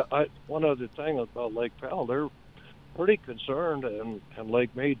 But yeah, one other thing about Lake Powell, they're pretty concerned, and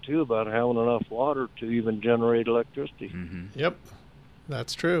Lake Mead too, about having enough water to even generate electricity. Mm-hmm. Yep,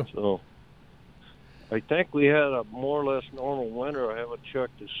 that's true. So I think we had a more or less normal winter. I haven't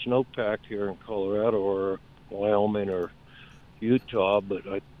checked the snowpack here in Colorado or Wyoming or Utah, but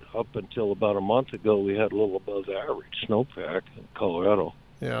up until about a month ago, we had a little above average snowpack in Colorado.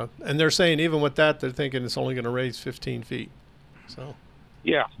 Yeah, and they're saying even with that, they're thinking it's only going to raise 15 feet. So.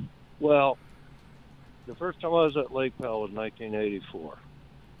 Yeah. Well, the first time I was at Lake Powell was 1984,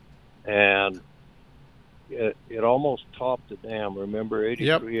 and it almost topped the dam. Remember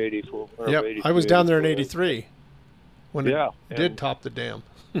 83, 84? Yep. 83, I was down there in 84. '83 when it did top the dam.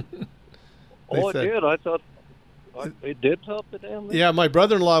 It did. I thought it did top the dam. Then? Yeah, my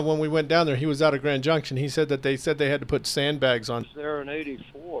brother-in-law, when we went down there, he was out of Grand Junction. He said that they had to put sandbags on. I was there in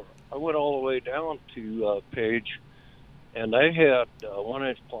 '84. I went all the way down to Page, and they had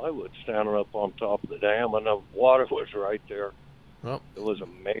 1-inch plywood standing up on top of the dam, and the water was right there. Well, it was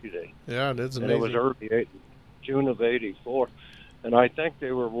amazing. Yeah, it is amazing. And it was early June of '84, and I think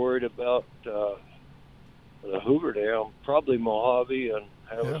they were worried about the Hoover Dam, probably Mojave and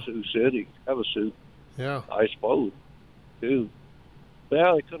Havasu City, Havasu. Yeah, I suppose, too.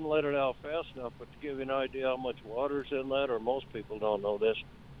 Yeah, they couldn't let it out fast enough, but to give you an idea how much water's in that, or most people don't know this,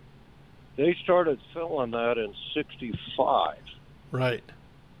 they started filling that in '65. Right.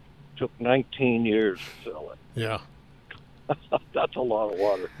 Took 19 years to fill it. Yeah. That's a lot of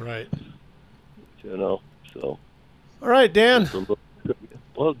water. Right. So. All right, Dan.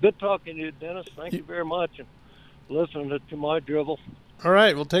 Well, good talking to you, Dennis. Thank you very much, and listening to my drivel. All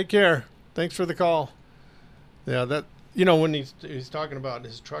right, well, take care. Thanks for the call. Yeah, that when he's talking about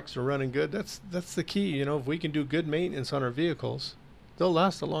his trucks are running good, that's the key. If we can do good maintenance on our vehicles, they'll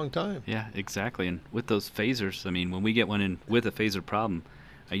last a long time. Yeah, exactly. And with those phasers, when we get one in with a phaser problem,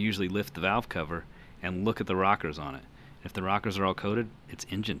 I usually lift the valve cover and look at the rockers on it. If the rockers are all coated, it's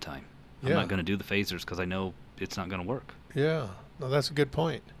engine time. I'm not going to do the phasers because I know it's not going to work. Yeah, no, that's a good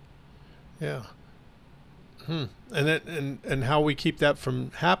point. Yeah. And how we keep that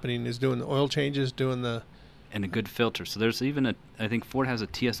from happening is doing the oil changes, and a good filter. So there's even I think Ford has a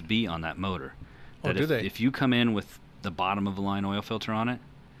TSB on that motor. That do they? If you come in with the bottom of the line oil filter on it,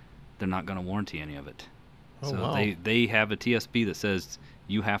 they're not going to warranty any of it. Oh, so wow. they have a TSB that says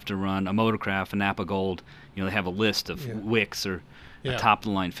you have to run a Motorcraft, a Napa Gold. They have a list of wicks or a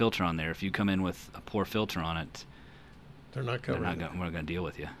top-of-the-line filter on there. If you come in with a poor filter on it, they're not covering it. We're going to deal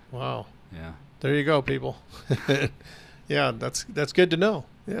with you. Wow. Yeah. There you go, people. Yeah, that's good to know.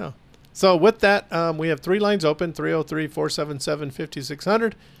 Yeah. So with that, we have 3 lines open,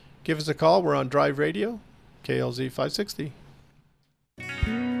 303-477-5600. Give us a call. We're on Drive Radio, KLZ 560.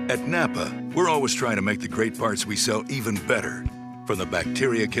 At Napa, we're always trying to make the great parts we sell even better. From the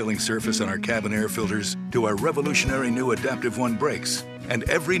bacteria-killing surface on our cabin air filters to our revolutionary new Adaptive One brakes. And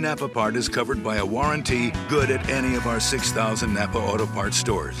every Napa part is covered by a warranty good at any of our 6,000 Napa Auto Parts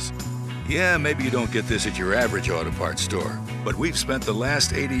stores. Yeah, maybe you don't get this at your average auto parts store, but we've spent the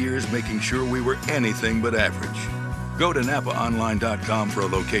last 80 years making sure we were anything but average. Go to NapaOnline.com for a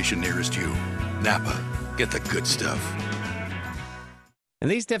location nearest you. Napa, get the good stuff. In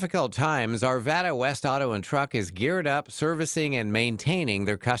these difficult times, Arvada West Auto and Truck is geared up servicing and maintaining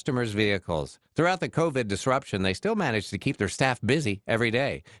their customers' vehicles. Throughout the COVID disruption, they still manage to keep their staff busy every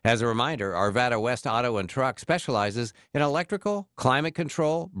day. As a reminder, Arvada West Auto and Truck specializes in electrical, climate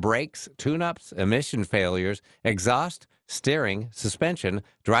control, brakes, tune-ups, emission failures, exhaust, steering, suspension,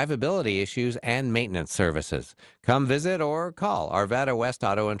 drivability issues, and maintenance services. Come visit or call Arvada West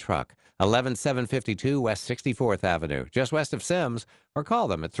Auto and Truck, 11752 West 64th Avenue, just west of Sims, or call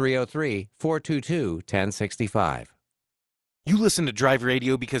them at 303-422-1065. You listen to Drive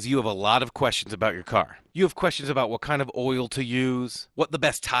Radio because you have a lot of questions about your car. You have questions about what kind of oil to use, what the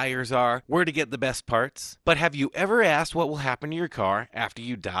best tires are, where to get the best parts. But have you ever asked what will happen to your car after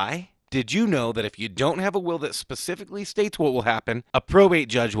you die? Did you know that if you don't have a will that specifically states what will happen, a probate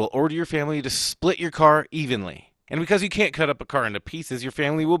judge will order your family to split your car evenly? And because you can't cut up a car into pieces, your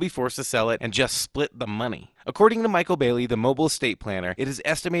family will be forced to sell it and just split the money. According to Michael Bailey, the mobile estate planner, it is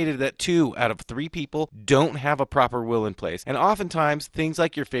estimated that 2 out of 3 people don't have a proper will in place. And oftentimes, things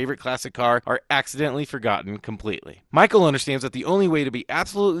like your favorite classic car are accidentally forgotten completely. Michael understands that the only way to be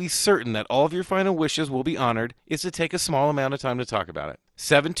absolutely certain that all of your final wishes will be honored is to take a small amount of time to talk about it.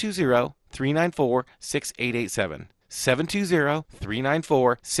 720-394-6887.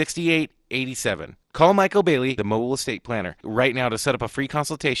 720-394-6887. Call Michael Bailey, the mobile estate planner, right now to set up a free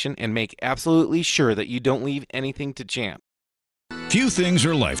consultation and make absolutely sure that you don't leave anything to chance. Few things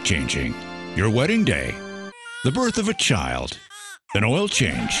are life-changing. Your wedding day, the birth of a child, an oil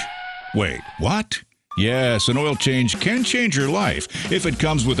change. Wait, what? Yes, an oil change can change your life if it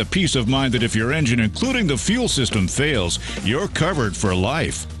comes with a peace of mind that if your engine, including the fuel system, fails, you're covered for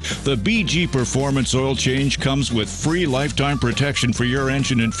life. The BG Performance Oil Change comes with free lifetime protection for your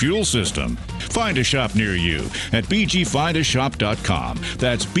engine and fuel system. Find a shop near you at bgfindashop.com.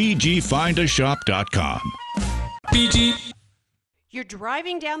 That's bgfindashop.com. BG. You're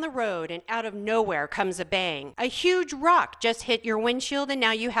driving down the road and out of nowhere comes a bang. A huge rock just hit your windshield and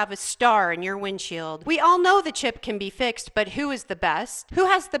now you have a star in your windshield. We all know the chip can be fixed, but who is the best? Who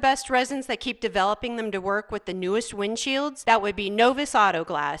has the best resins that keep developing them to work with the newest windshields? That would be Novus Auto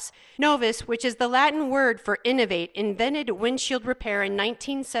Glass. Novus, which is the Latin word for innovate, invented windshield repair in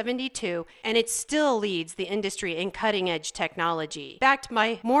 1972, and it still leads the industry in cutting-edge technology. Backed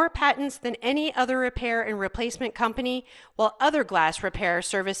by more patents than any other repair and replacement company, while other glass repair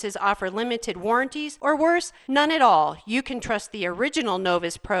services offer limited warranties, or worse, none at all. You can trust the original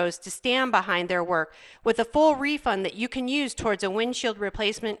Novus pros to stand behind their work with a full refund that you can use towards a windshield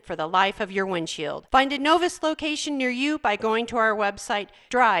replacement for the life of your windshield. Find a Novus location near you by going to our website,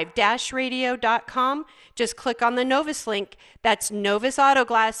 drive-radio.com. Just click on the Novus link. That's Novus Auto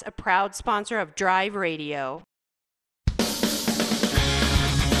Glass, a proud sponsor of Drive Radio.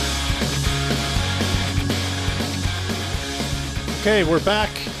 Okay, we're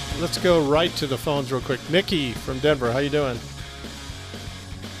back. Let's go right to the phones real quick. Nikki from Denver, how you doing?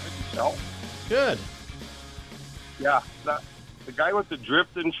 No. Good. Yeah, the guy with the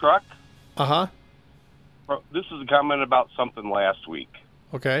drifting truck. Uh-huh. This is a comment about something last week.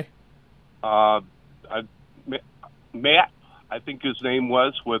 Okay. Matt, I think his name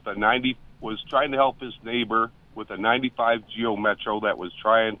was, with a was trying to help his neighbor with a 95 Geo Metro that was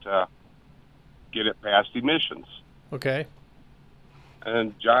trying to get it past emissions. Okay.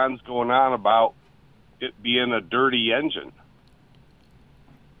 And John's going on about it being a dirty engine.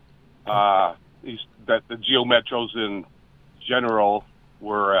 That the Geo Metros in general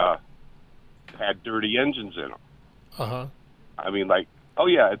were had dirty engines in them. Uh-huh. I mean, like, oh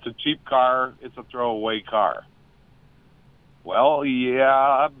yeah, it's a cheap car, it's a throwaway car. Well,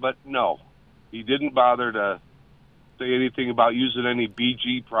 yeah, but no. He didn't bother to say anything about using any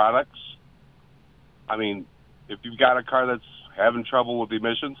BG products. I mean, if you've got a car that's having trouble with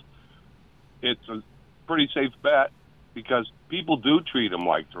emissions, it's a pretty safe bet because people do treat them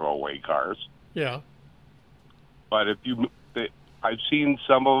like throwaway cars. Yeah. But I've seen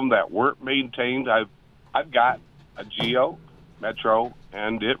some of them that weren't maintained. I've got a Geo Metro,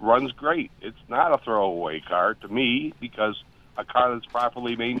 and it runs great. It's not a throwaway car to me because a car that's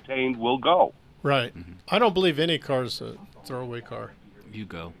properly maintained will go. Right. I don't believe any car's a throwaway car.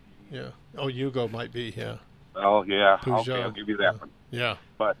 Yugo. Yeah. Oh, Yugo might be, yeah. Oh, yeah. Peugeot. Okay, I'll give you that one. Yeah.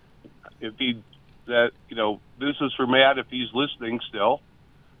 But if this is for Matt if he's listening still.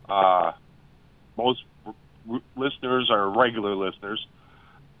 Most listeners are regular listeners.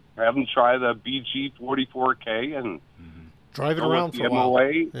 Have them try the BG 44K and drive it go around with for the a while.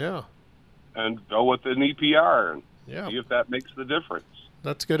 MOA. Yeah. And go with an EPR and see if that makes the difference.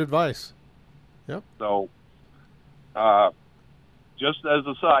 That's good advice. Yep. So, just as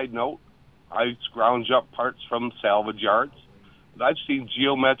a side note, I scrounge up parts from salvage yards. I've seen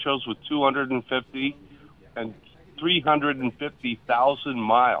Geo Metros with 250 and 350,000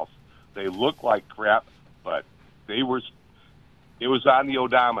 miles. They look like crap, but it was on the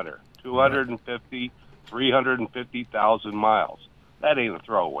odometer. 250, 350,000 miles. That ain't a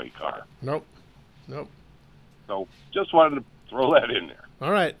throwaway car. Nope. So just wanted to throw that in there.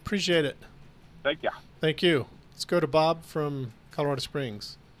 All right. Appreciate it. Thank you. Thank you. Let's go to Bob from Colorado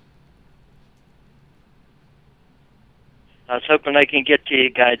Springs. I was hoping I can get to you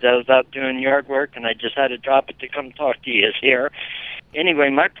guys. I was out doing yard work, and I just had to drop it to come talk to you here. Anyway,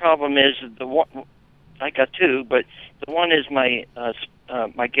 my problem is the one. I got two, but the one is my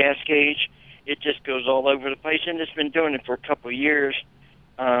gas gauge. It just goes all over the place, and it's been doing it for a couple of years.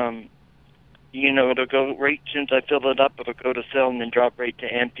 It'll go right as soon as I fill it up, it'll go to fill and then drop right to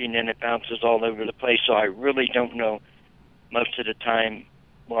empty, and then it bounces all over the place. So I really don't know most of the time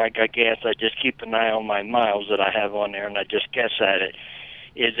where I got gas. I just keep an eye on my miles that I have on there, and I just guess at it.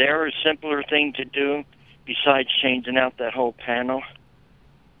 Is there a simpler thing to do besides changing out that whole panel?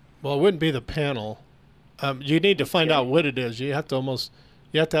 Well, it wouldn't be the panel. You need to find out what it is. You have to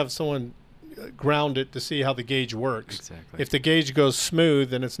have someone ground it to see how the gauge works. Exactly. If the gauge goes smooth,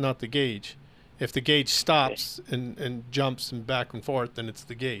 then it's not the gauge. If the gauge stops and jumps and back and forth, then it's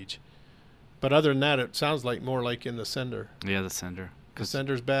the gauge. But other than that, it sounds like more like in the sender. Yeah, the sender. The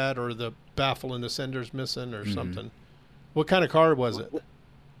sender's bad, or the baffle in the sender's missing, or something. What kind of car was it?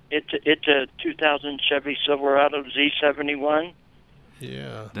 It's a 2000 Chevy Silverado Z71.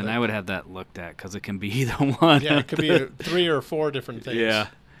 Yeah. Then I would have that looked at because it can be either one. Yeah, it could be 3 or 4 different things. Yeah.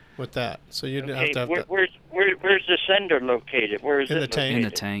 With that, so you'd have Okay, to have where's the sender located? Where is in it the tank. In the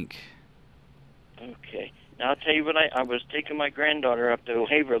tank. Okay. Now, I'll tell you what, I was taking my granddaughter up to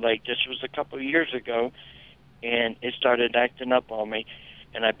O'Haver Lake. This was a couple of years ago, and it started acting up on me,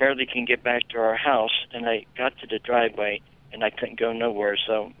 and I barely can get back to our house, and I got to the driveway, and I couldn't go nowhere.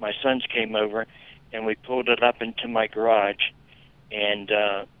 So my sons came over, and we pulled it up into my garage, and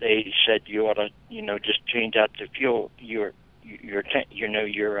they said you ought to, just change out the fuel, your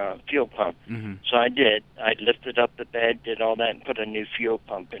fuel pump. Mm-hmm. So I did. I lifted up the bed, did all that, and put a new fuel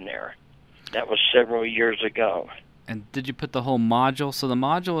pump in there. That was several years ago. And did you put the whole module? So the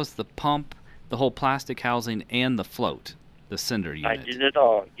module is the pump, the whole plastic housing, and the float, the cinder unit. I did it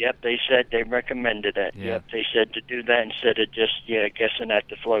all. Yep, they said they recommended it. Yeah. Yep, they said to do that instead of just, guessing at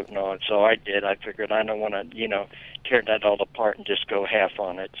the floating on. So I did. I figured I don't want to, tear that all apart and just go half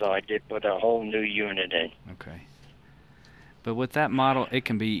on it. So I did put a whole new unit in. Okay. But with that model, it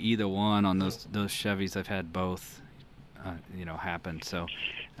can be either one on those Chevys. I've had both, happen. So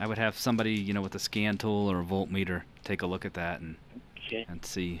I would have somebody, with a scan tool or a voltmeter take a look at that and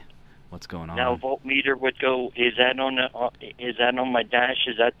see what's going on. Now, voltmeter would go. Is that on my dash?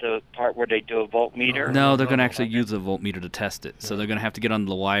 Is that the part where they do a voltmeter? No, they're going to actually use a voltmeter to test it. So they're going to have to get on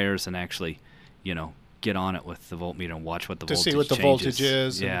the wires and actually, get on it with the voltmeter and watch what the voltage to see what the changes. voltage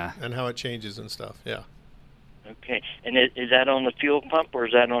is, yeah, and how it changes and stuff. Yeah. Okay, and is that on the fuel pump or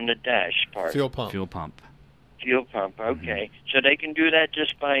is that on the dash part? Fuel pump. Fuel pump. Fuel pump. Okay, so they can do that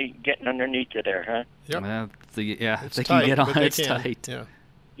just by getting underneath it there, huh? Yep. If they tight, can get on, but they it's can. tight. Yeah.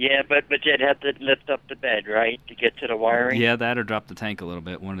 Yeah, but you'd have to lift up the bed, right, to get to the wiring? Yeah, that or drop the tank a little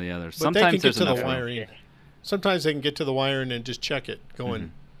bit, one or the other. But Sometimes they can get to the enough room. wiring. Sometimes they can get to the wiring and just check it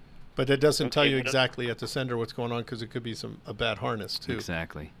going. But it doesn't tell you exactly at the sender what's going on because it could be a bad harness, too.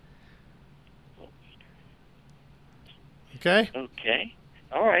 Exactly. Okay? Okay.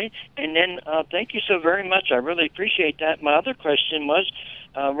 All right. And then thank you so very much. I really appreciate that. My other question was,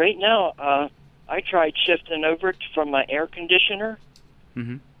 right now, I tried shifting over from my air conditioner.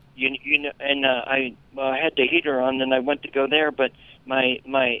 Mm-hmm. You know, and I had the heater on, and I went to go there, but my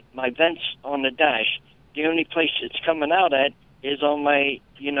vents on the dash, the only place it's coming out at is on my,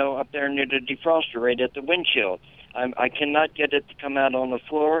 up there near the defroster, right at the windshield. I cannot get it to come out on the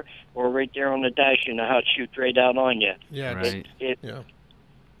floor or right there on the dash. You know how it shoots right out on you. Yeah, right. Yeah.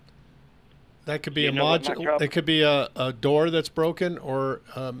 That could be a module. It could be a door that's broken, or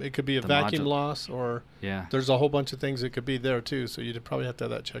it could be a vacuum loss, or there's a whole bunch of things that could be there too. So you'd probably have to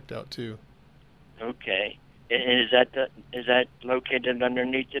have that checked out too. Okay. And is that located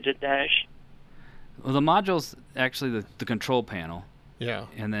underneath the dash? Well, the module's actually the control panel. Yeah.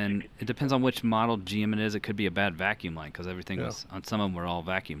 And then it depends on which model GM it is. It could be a bad vacuum line because everything was on some of them were all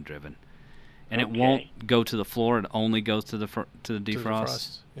vacuum driven, and it won't go to the floor. It only goes to the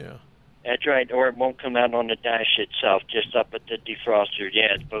defrost. Yeah. That's right, or it won't come out on the dash itself, just up at the defroster.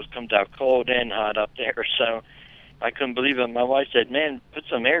 Yeah, it both comes out cold and hot up there. So I couldn't believe it. My wife said, "Man, put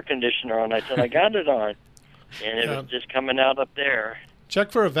some air conditioner on." I said, "I got it on," and it was just coming out up there.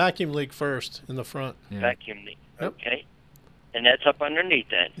 Check for a vacuum leak first in the front. Yeah. Vacuum leak. Okay. And that's up underneath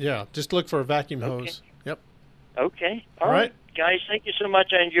that. Yeah, just look for a vacuum hose. Yep. Okay. All right. Guys, thank you so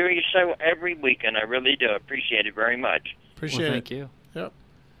much. I enjoy your show every weekend. I really do. Appreciate it very much. Appreciate it. Thank you. Yep.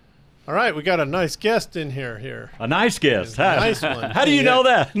 All right, we got a nice guest in here. A nice guest. A nice one. How do you know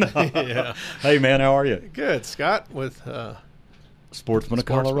that? Yeah. Hey, man, how are you? Good, Scott, with Sportsman of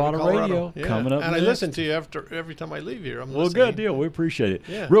Colorado Radio coming up and next. I listen to you every time I leave here. Well, good deal. We appreciate it.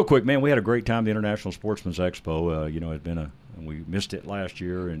 Yeah. Real quick, man, we had a great time at the International Sportsman's Expo. It's been we missed it last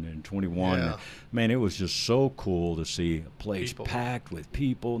year in 21. Yeah. Man, it was just so cool to see a place packed with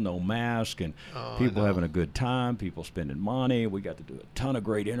people, no mask, and people having a good time, people spending money. We got to do a ton of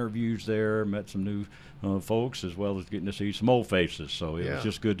great interviews there, met some new folks, as well as getting to see some old faces. So it was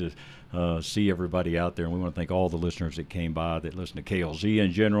just good to see everybody out there. And we want to thank all the listeners that came by, that listen to KLZ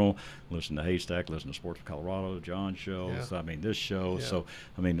in general, listen to Haystack, listen to Sports of Colorado, John's shows, this show. Yeah. So,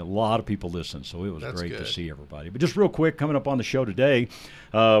 a lot of people listened, so it was great to good. see everybody. But just real quick, coming up on the show today,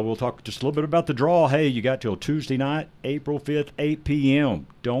 we'll talk just a little bit about the draw. Hey, you got till Tuesday night, April 5th, 8 p.m.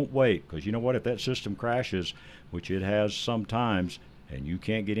 Don't wait, because you know what? If that system crashes, which it has sometimes, and you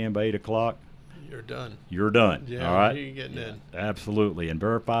can't get in by 8 o'clock, you're done. You're done. Yeah, all right? you're getting in. Absolutely. And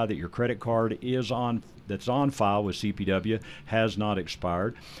verify that your credit card that's on file with CPW has not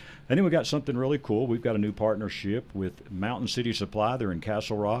expired. And then we got something really cool. We've got a new partnership with Mountain City Supply. They're in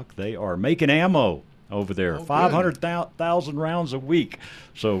Castle Rock. They are making ammo over there, 500,000 rounds a week.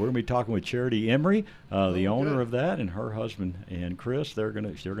 So we're going to be talking with Charity Emery, the owner of that, and her husband and Chris. They're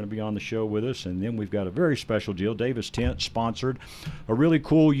going to be on the show with us. And then we've got a very special deal. Davis Tent sponsored a really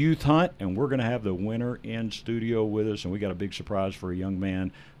cool youth hunt, and we're going to have the winner in studio with us. And we got a big surprise for a young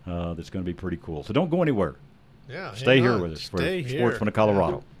man that's going to be pretty cool. So don't go anywhere. Yeah, stay here with us for Sportsman of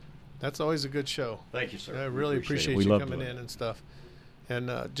Colorado. Yeah. That's always a good show. Thank you, sir. I really appreciate you coming in and stuff.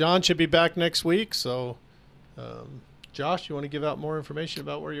 And John should be back next week. So, Josh, you want to give out more information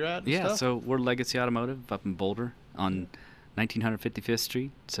about where you're at and stuff? So we're Legacy Automotive up in Boulder on 1955th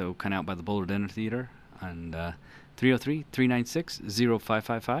Street. So kind of out by the Boulder Dinner Theater. And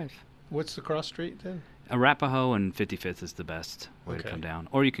 303-396-0555. What's the cross street then? Arapahoe and 55th is the best way to come down.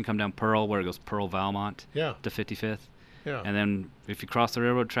 Or you can come down Pearl, where it goes Pearl-Valmont to 55th. Yeah. And then if you cross the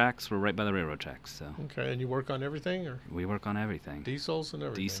railroad tracks, we're right by the railroad tracks. So. Okay, and you work on everything, or? We work on everything. Diesels and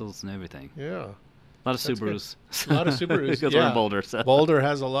everything. Yeah. A lot of Subarus. A lot of Subarus. Because we're in Boulder. So. Boulder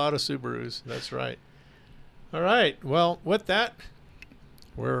has a lot of Subarus. That's right. All right. Well, with that,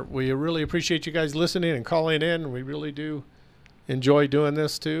 we really appreciate you guys listening and calling in. We really do enjoy doing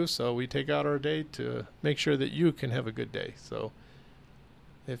this too. So we take out our day to make sure that you can have a good day. So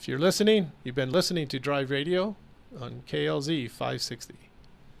if you're listening, you've been listening to Drive Radio on KLZ 560.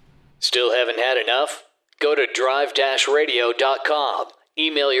 Still haven't had enough? Go to drive-radio.com.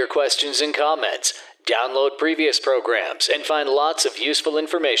 Email your questions and comments. Download previous programs and find lots of useful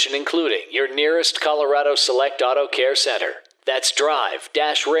information, including your nearest Colorado Select Auto Care Center. That's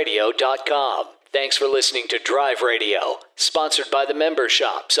drive-radio.com. Thanks for listening to Drive Radio, sponsored by the member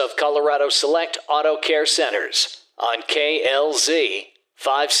shops of Colorado Select Auto Care Centers on KLZ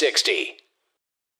 560.